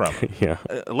it away from him. Yeah.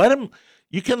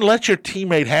 You can let your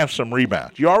teammate have some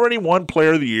rebounds. You already won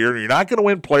Player of the Year. You're not going to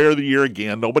win Player of the Year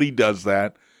again. Nobody does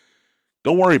that.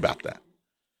 Don't worry about that.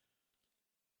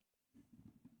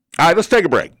 All right, let's take a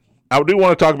break. I do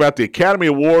want to talk about the Academy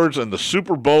Awards and the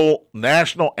Super Bowl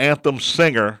National Anthem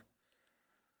singer.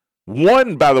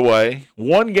 By the way,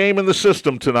 one game in the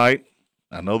system tonight.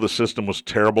 I know the system was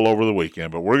terrible over the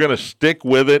weekend, but we're going to stick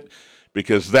with it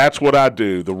because that's what I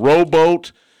do. The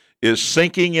rowboat is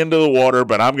sinking into the water,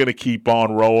 but I'm going to keep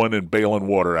on rowing and bailing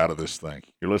water out of this thing.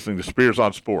 You're listening to Spears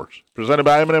on Sports, presented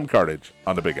by M&M Cartage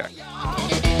on the Big X.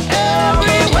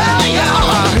 Everywhere, yeah,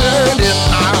 I heard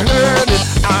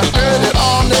it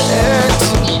on the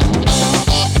X.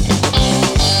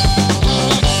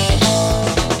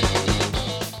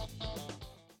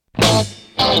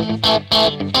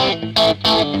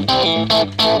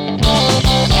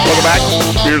 Welcome back.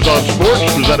 Spears on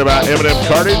Sports, presented by M&M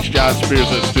Cartage. John Spears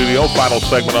in the studio. Final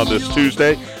segment on this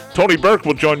Tuesday. Tony Burke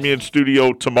will join me in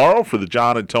studio tomorrow for the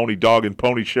John and Tony Dog and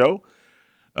Pony Show.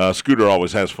 Scooter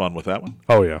always has fun with that one.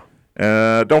 Oh, yeah.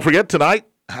 Don't forget tonight,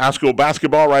 high school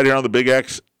basketball right here on the Big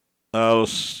X.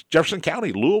 Jefferson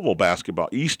County, Louisville basketball.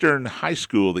 Eastern High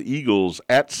School, the Eagles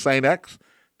at St. X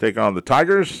take on the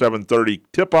Tigers. 7:30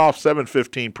 tip-off,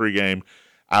 7:15 pregame.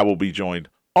 I will be joined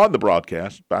on the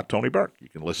broadcast by Tony Burke. You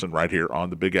can listen right here on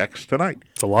the Big X tonight.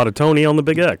 It's a lot of Tony on the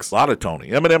Big X. A lot of Tony.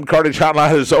 M&M Cartage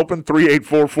Hotline is open.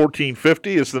 384-1450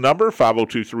 is the number.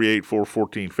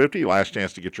 502-384-1450. Last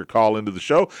chance to get your call into the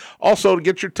show. Also to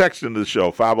get your text into the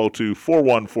show.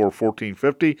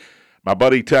 502-414-1450. My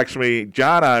buddy texts me,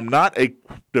 John, I'm not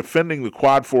defending the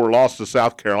Quad 4 loss to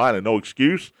South Carolina. No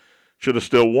excuse. Should have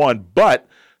still won. But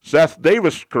Seth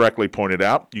Davis correctly pointed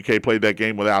out, UK played that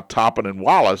game without Toppin and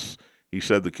Wallace. He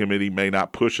said the committee may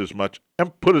not put as much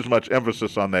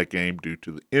emphasis on that game due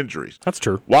to the injuries. That's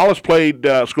true. Wallace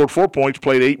scored 4 points,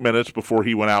 played 8 minutes before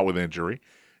he went out with injury,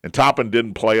 and Toppin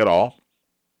didn't play at all.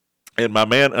 And my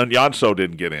man Onyanso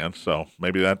didn't get in, so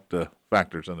maybe that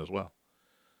factors in as well.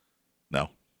 No.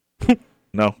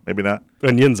 No, maybe not.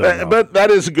 Onyanso, no. But that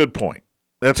is a good point.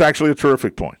 That's actually a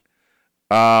terrific point.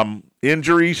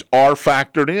 Injuries are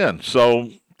factored in.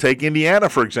 So take Indiana,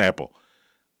 for example.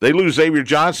 They lose Xavier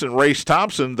Johnson, Race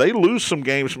Thompson. They lose some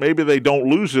games. Maybe they don't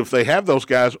lose if they have those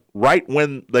guys right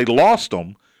when they lost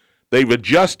them. They've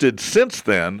adjusted since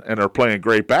then and are playing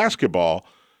great basketball.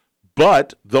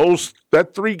 But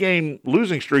that 3-game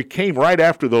losing streak came right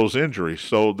after those injuries.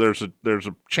 So there's a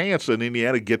chance that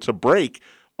Indiana gets a break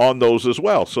on those as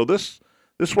well. So this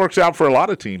works out for a lot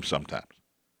of teams sometimes.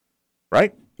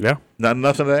 Right? Yeah.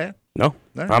 Nothing to add? No.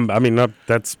 Right.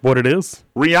 That's what it is.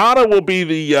 Rihanna will be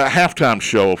the halftime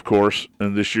show, of course,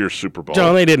 in this year's Super Bowl.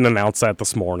 John, they didn't announce that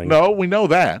this morning. No, we know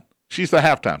that. She's the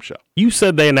halftime show. You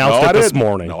said they announced it this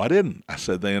morning. No, I didn't. I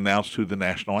said they announced who the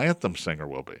national anthem singer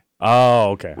will be.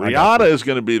 Oh, okay. Rihanna is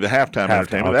going to be the halftime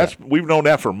entertainment. Okay. We've known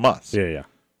that for months. Yeah.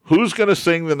 Who's going to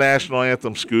sing the national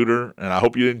anthem, Scooter? And I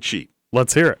hope you didn't cheat.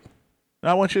 Let's hear it.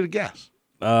 I want you to guess.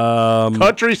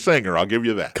 Country singer, I'll give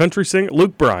you that. Country singer,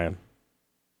 Luke Bryan.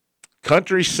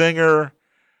 Country singer,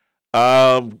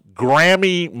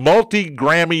 multi-Grammy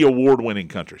award-winning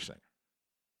country singer.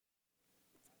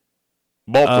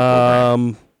 Multiple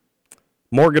Grammys.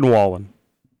 Morgan Wallen.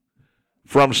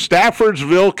 From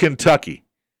Staffordsville, Kentucky.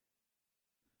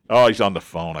 Oh, he's on the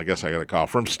phone. I guess I got to call.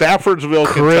 From Staffordsville,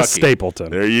 Kentucky. Chris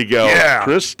Stapleton. There you go. Yeah.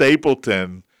 Chris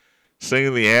Stapleton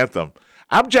singing the anthem.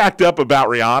 I'm jacked up about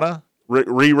Rihanna,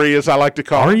 Riri as I like to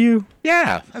call her. Are you?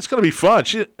 Yeah, that's going to be fun.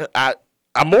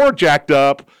 I'm more jacked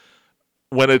up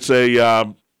when it's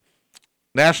a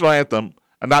national anthem,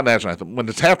 not national anthem, when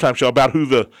it's halftime show about who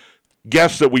the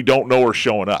guests that we don't know are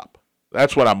showing up.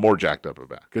 That's what I'm more jacked up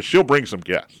about because she'll bring some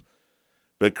guests.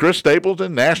 But Chris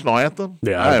Stapleton, national anthem,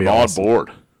 yeah, I am awesome. On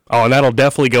board. Oh, and that'll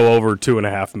definitely go over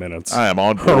 2.5 minutes. I am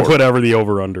on board. Or whatever the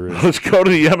over-under is. Let's go to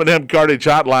the M&M Cartage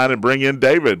hotline and bring in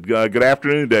David. Good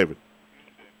afternoon, David.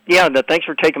 Yeah, thanks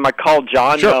for taking my call,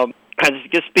 John. Sure.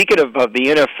 Just speaking of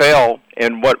the NFL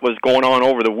and what was going on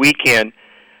over the weekend,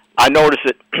 I noticed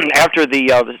that after the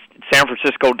San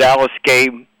Francisco-Dallas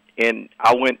game, and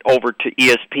I went over to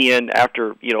ESPN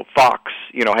after Fox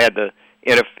had the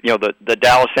the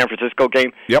Dallas San Francisco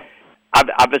game. Yep.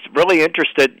 I was really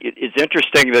interested. It's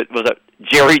interesting that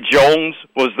Jerry Jones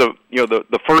was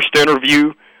the first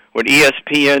interview with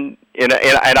ESPN, and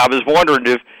I was wondering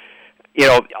if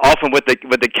often with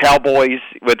the Cowboys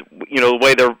with the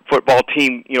way their football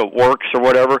team works or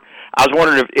whatever. I was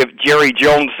wondering if Jerry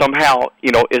Jones somehow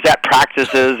is at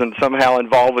practices and somehow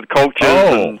involved with coaches.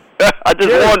 Oh. And I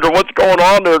just wonder what's going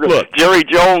on there. Look, Jerry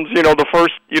Jones, the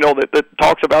first that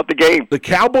talks about the game. The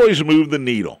Cowboys move the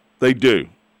needle. They do.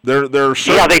 There are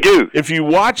certain, yeah, they do. If you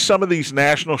watch some of these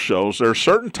national shows, there are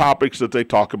certain topics that they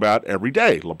talk about every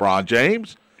day. LeBron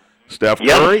James, Steph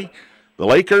Curry, the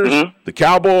Lakers, the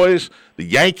Cowboys, the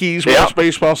Yankees, last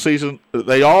baseball season.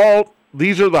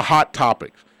 These are the hot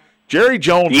topics. Jerry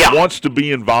Jones wants to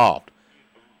be involved.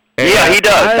 And he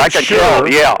does. I can tell.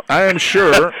 Yeah. I am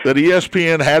sure that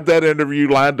ESPN had that interview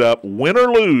lined up. Win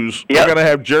or lose, we're going to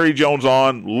have Jerry Jones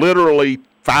on literally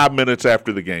 5 minutes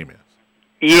after the game is.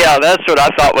 Yeah, that's what I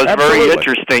thought was very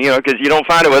interesting, because you don't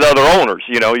find it with other owners,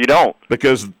 you don't.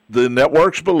 Because the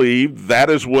networks believe that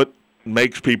is what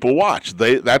makes people watch.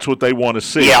 That's what they want to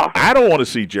see. Yeah. I don't want to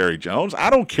see Jerry Jones.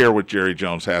 I don't care what Jerry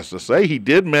Jones has to say. He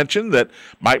did mention that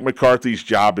Mike McCarthy's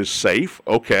job is safe.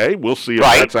 Okay, we'll see if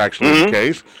that's actually the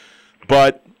case.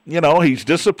 But, he's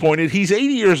disappointed. He's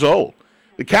 80 years old.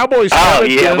 The Cowboys but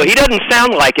he doesn't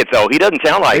sound like it, though. He doesn't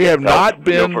sound like it. They have not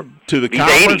been to the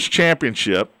conference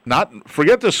championship.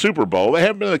 Forget the Super Bowl. They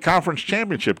haven't been to the conference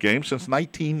championship game since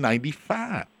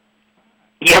 1995.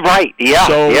 Yeah, right. Yeah,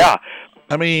 so,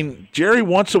 I mean, Jerry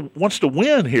wants to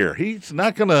win here. He's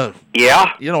not going to.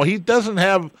 Yeah. He doesn't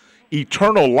have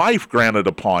eternal life granted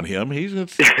upon him. He's going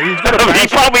to pass. He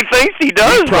probably thinks he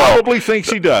does. He probably thinks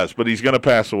he does, but he's going to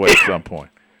pass away at some point.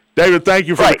 David, thank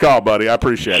you for the call, buddy. I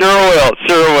appreciate it.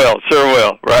 Sure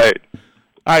will. Right.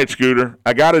 All right, Scooter.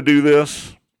 I got to do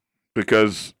this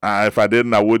because if I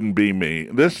didn't, I wouldn't be me.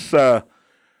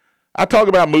 I talk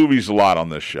about movies a lot on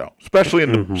this show, especially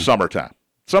in the summertime.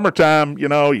 Summertime, you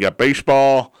got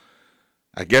baseball.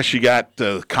 I guess you got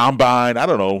combine. I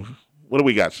don't know. What do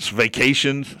we got? Just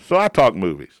vacations. So I talk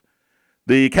movies.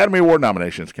 The Academy Award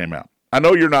nominations came out. I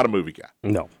know you're not a movie guy.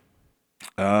 No.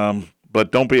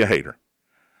 But don't be a hater.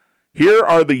 Here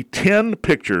are the 10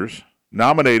 pictures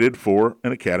nominated for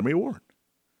an Academy Award.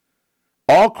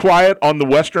 All Quiet on the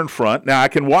Western Front. Now, I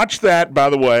can watch that, by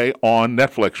the way, on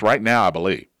Netflix right now, I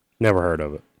believe. Never heard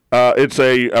of it. It's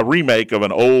a remake of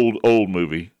an old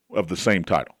movie of the same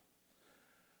title.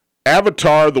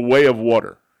 Avatar, The Way of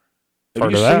Water. Have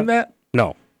you seen that?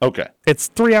 No. Okay. It's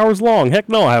 3 hours long. Heck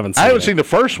no, I haven't seen it. I haven't seen the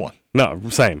first one. No,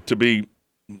 same. To be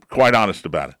quite honest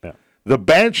about it. Yeah. The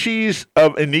Banshees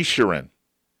of Inisherin.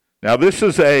 Now, this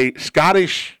is a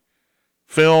Scottish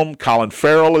film. Colin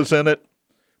Farrell is in it.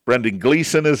 Brendan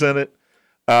Gleeson is in it.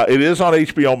 It is on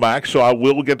HBO Max, so I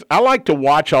like to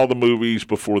watch all the movies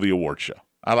before the award show.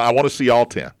 I want to see all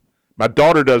 10. My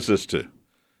daughter does this too.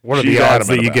 What are the odds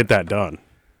that you get that done?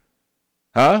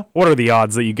 Huh? What are the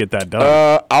odds that you get that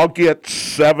done? I'll get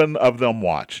 7 of them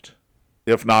watched,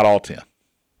 if not all 10.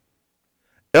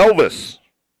 Elvis,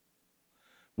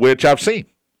 which I've seen.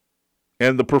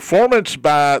 And the performance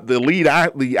by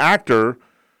the actor,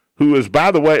 who is, by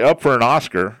the way, up for an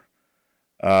Oscar,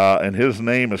 and his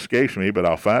name escapes me, but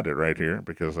I'll find it right here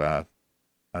because I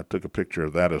took a picture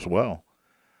of that as well.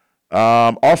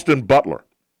 Austin Butler.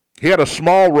 He had a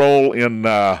small role in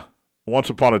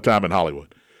Once Upon a Time in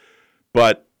Hollywood.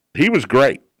 But he was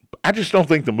great. I just don't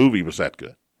think the movie was that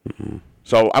good. Mm-hmm.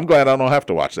 So I'm glad I don't have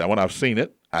to watch that one. I've seen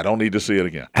it. I don't need to see it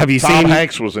again. Have you Tom seen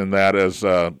Hanks was in that as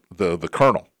the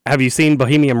Colonel. Have you seen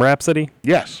Bohemian Rhapsody?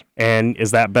 Yes. And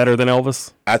is that better than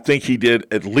Elvis? I think he did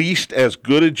at least as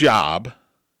good a job.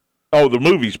 Oh, the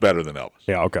movie's better than Elvis.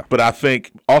 Yeah, okay. But I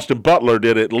think Austin Butler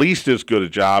did at least as good a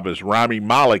job as Rami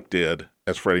Malek did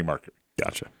as Freddie Mercury.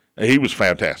 Gotcha. He was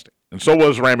fantastic. And so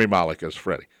was Rami Malek as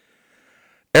Freddie.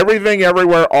 Everything,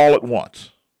 Everywhere, All at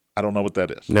Once. I don't know what that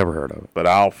is. Never heard of it. But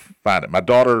I'll find it. My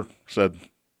daughter said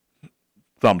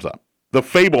thumbs up. The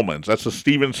Fabelmans. That's a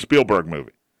Steven Spielberg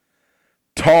movie.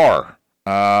 Tar.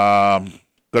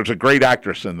 There's a great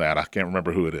actress in that. I can't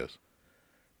remember who it is.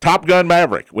 Top Gun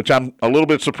Maverick, which I'm a little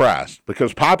bit surprised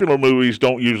because popular movies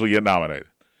don't usually get nominated.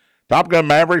 Top Gun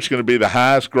Maverick's going to be the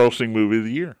highest grossing movie of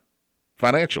the year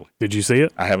financially. Did you see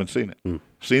it? I haven't seen it.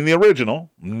 Seen the original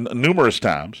numerous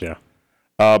times. Yeah.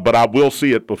 But I will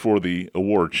see it before the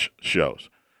awards shows.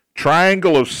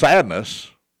 Triangle of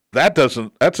Sadness. That's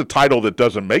a title that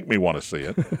doesn't make me want to see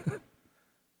it.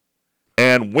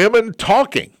 And Women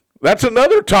Talking. That's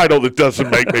another title that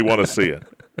doesn't make me want to see it.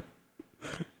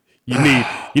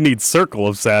 You need Circle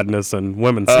of Sadness and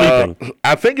Women Sleeping.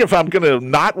 I think if I'm going to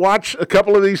not watch a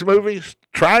couple of these movies,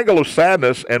 Triangle of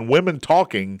Sadness and Women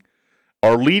Talking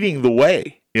are leading the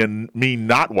way in me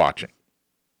not watching.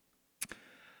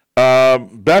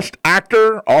 Best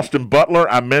Actor, Austin Butler,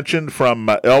 I mentioned from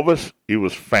Elvis. He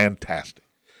was fantastic.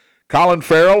 Colin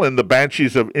Farrell in The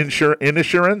Banshees of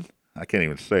Inisherin. I can't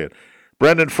even say it.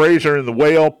 Brendan Fraser in The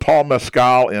Whale, Paul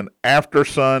Mescal in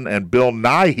Aftersun, and Bill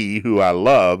Nighy, who I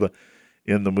love,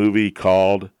 in the movie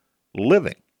called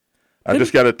Living. I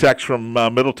just got a text from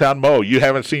Middletown Mo. You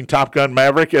haven't seen Top Gun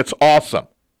Maverick? It's awesome.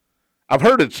 I've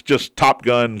heard it's just Top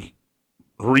Gun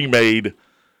remade,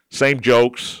 same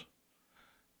jokes.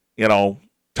 You know,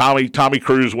 Tommy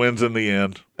Cruise wins in the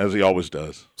end, as he always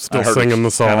does. Still singing the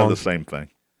song. Kind of the same thing.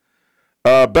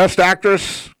 Best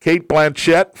Actress, Cate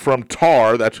Blanchett from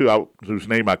Tar. That's whose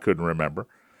name I couldn't remember.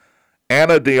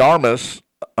 Anna de Armas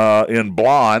in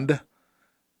Blonde.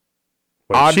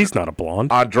 Wait, she's not a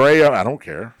blonde. Andrea, I don't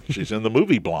care. She's in the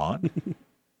movie Blonde.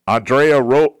 Andrea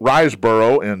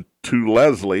Riseborough in To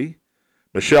Leslie.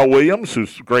 Michelle Williams,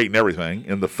 who's great in everything,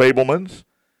 in The Fabelmans.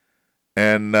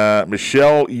 And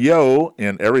Michelle Yeoh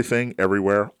in Everything,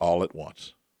 Everywhere, All at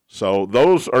Once. So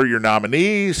those are your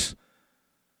nominees.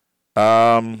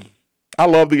 I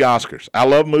love the Oscars. I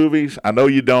love movies. I know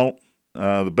you don't.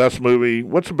 The best movie.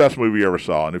 What's the best movie you ever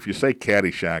saw? And if you say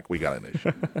Caddyshack, we got an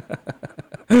issue.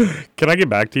 Can I get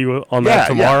back to you on that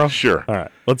tomorrow? Yeah, sure. All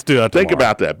right. Let's do that Think tomorrow.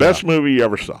 about that. Best movie you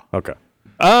ever saw. Okay.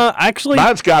 Actually,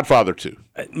 mine's Godfather 2.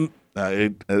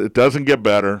 It doesn't get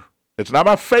better. It's not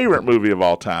my favorite movie of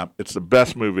all time. It's the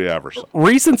best movie I ever saw.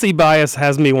 Recency bias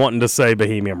has me wanting to say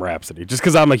Bohemian Rhapsody, just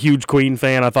because I'm a huge Queen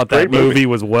fan. I thought that Great movie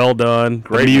was well done.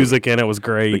 Great the music in it was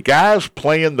great. The guys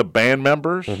playing the band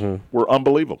members were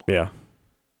unbelievable. Yeah.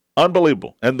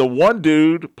 Unbelievable. And the one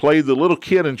dude played the little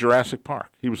kid in Jurassic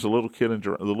Park. He was the little kid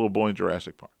the little boy in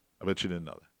Jurassic Park. I bet you didn't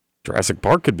know that. Jurassic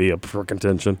Park could be up for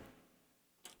contention.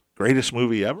 Greatest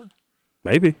movie ever?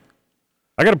 Maybe.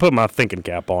 I got to put my thinking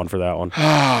cap on for that one.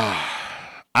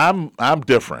 I'm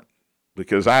different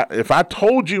because if I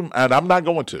told you, and I'm not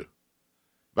going to,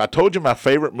 if I told you my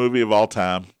favorite movie of all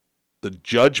time, The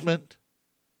Judgment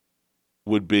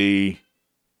would be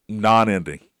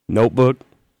non-ending. Notebook?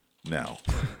 No.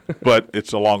 But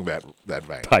it's along that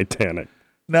vein. Titanic.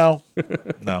 No.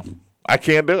 I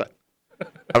can't do it.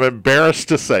 I'm embarrassed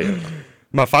to say it.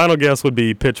 My final guess would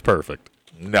be Pitch Perfect.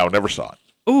 No, never saw it.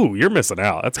 Ooh, you're missing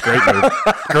out. That's a great movie.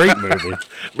 Great movie.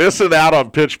 Missing out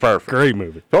on Pitch Perfect. Great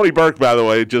movie. Tony Burke, by the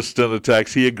way, just in a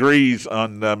text, he agrees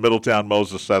on Middletown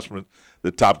Mo's assessment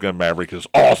that Top Gun Maverick is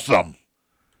awesome.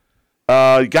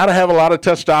 You got to have a lot of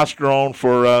testosterone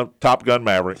for Top Gun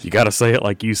Maverick. You got to say it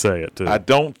like you say it, too. I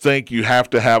don't think you have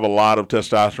to have a lot of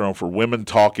testosterone for Women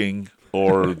Talking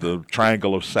or the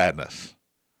Triangle of Sadness.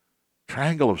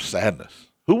 Triangle of Sadness.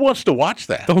 Who wants to watch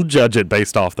that? Don't judge it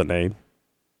based off the name.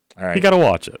 All right. You got to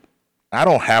watch it. I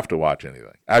don't have to watch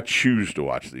anything. I choose to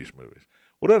watch these movies.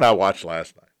 What did I watch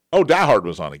last night? Oh, Die Hard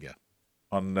was on again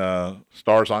on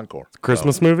Stars Encore.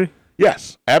 Christmas movie?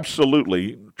 Yes,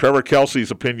 absolutely. Trevor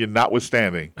Kelsey's opinion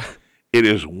notwithstanding, it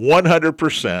is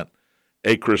 100%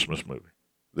 a Christmas movie.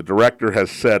 The director has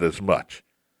said as much.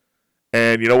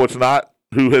 And you know what's not?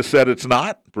 Who has said it's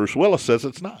not? Bruce Willis says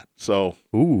it's not. So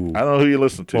Ooh. I don't know who you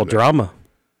listen to. Well, there. drama.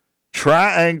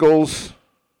 Triangle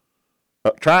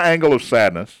of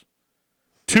Sadness.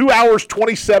 2 hours,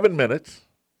 27 minutes.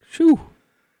 Shoo.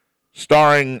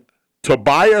 Starring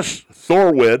Tobias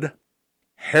Thorwood,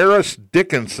 Harris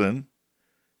Dickinson,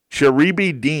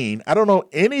 Sharibi Dean. I don't know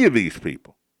any of these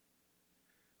people.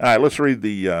 All right, let's read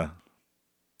the.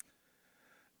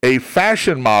 A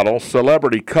fashion model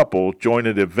celebrity couple joined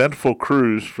an eventful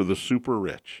cruise for the super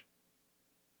rich.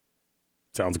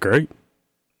 Sounds great.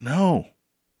 No.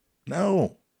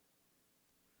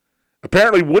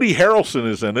 Apparently, Woody Harrelson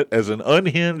is in it as an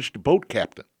unhinged boat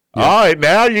captain. Yeah. All right,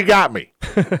 now you got me.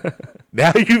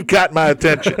 Now you've got my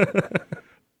attention.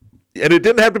 And it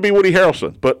didn't have to be Woody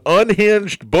Harrelson, but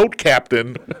unhinged boat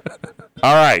captain.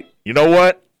 All right, you know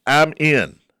what? I'm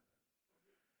in.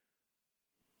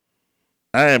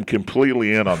 I am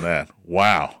completely in on that.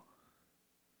 Wow.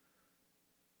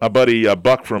 My buddy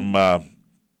Buck from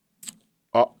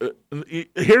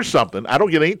here's something. I don't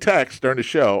get any texts during the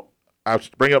show. I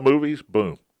bring up movies,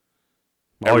 boom.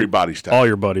 Everybody's texting. All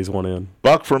your buddies want in.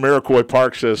 Buck from Iroquois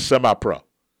Park says semi-pro.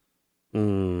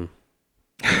 Mm.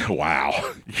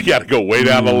 Wow. You got to go way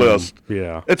down the list.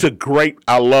 Yeah. It's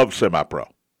I love semi-pro.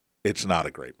 It's not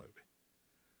a great movie.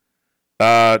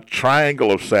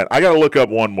 Triangle of Sad. I got to look up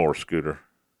one more, Scooter.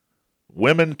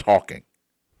 Women Talking.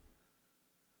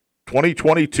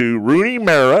 2022, Rooney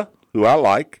Mara, who I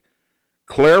like,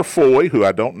 Claire Foy, who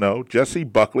I don't know, Jessie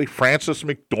Buckley, Frances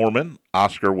McDormand,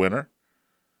 Oscar winner.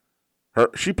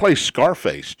 She plays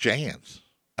Scarface, Jans.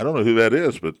 I don't know who that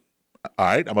is, but all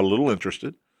right, I'm a little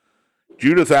interested.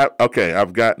 Judith, okay,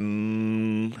 I've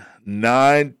gotten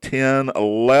 9, 10,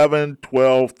 11,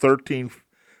 12,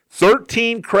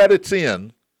 13 credits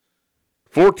in.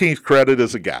 14th credit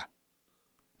is a guy.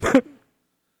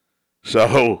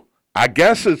 So I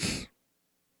guess it's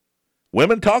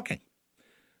women talking.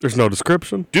 There's no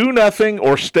description. Do nothing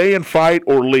or stay and fight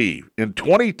or leave. In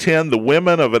 2010, the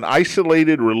women of an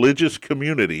isolated religious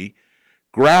community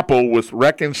grapple with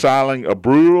reconciling a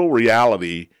brutal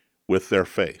reality with their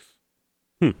faith.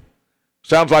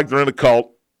 Sounds like they're in a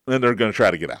cult, and they're going to try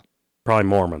to get out. Probably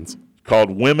Mormons. It's called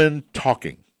Women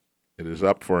Talking. It is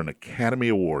up for an Academy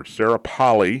Award. Sarah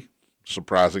Polley,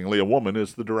 surprisingly a woman,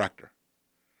 is the director.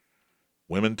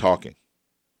 Women Talking.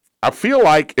 I feel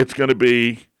like it's going to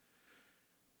be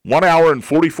 1 hour and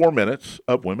 44 minutes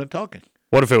of women talking.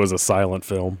 What if it was a silent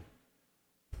film?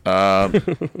 I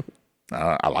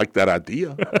like that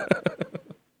idea.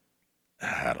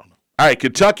 I don't know. All right,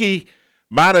 Kentucky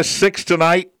 -6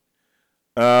 tonight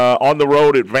on the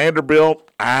road at Vanderbilt.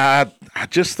 I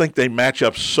just think they match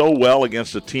up so well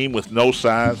against a team with no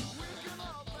size.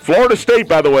 Florida State,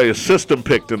 by the way, is system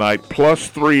pick tonight,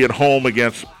 +3 at home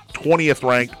against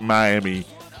 20th-ranked Miami.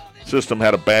 System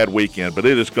had a bad weekend, but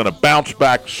it is going to bounce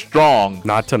back strong.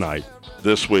 Not tonight.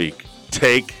 This week.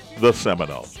 Take the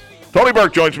Seminoles. Tony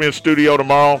Burke joins me in studio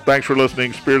tomorrow. Thanks for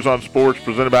listening. Spears on Sports,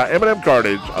 presented by M&M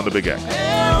Cartage on the Big X.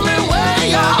 Everywhere,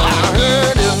 y'all. I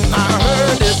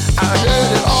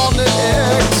heard it all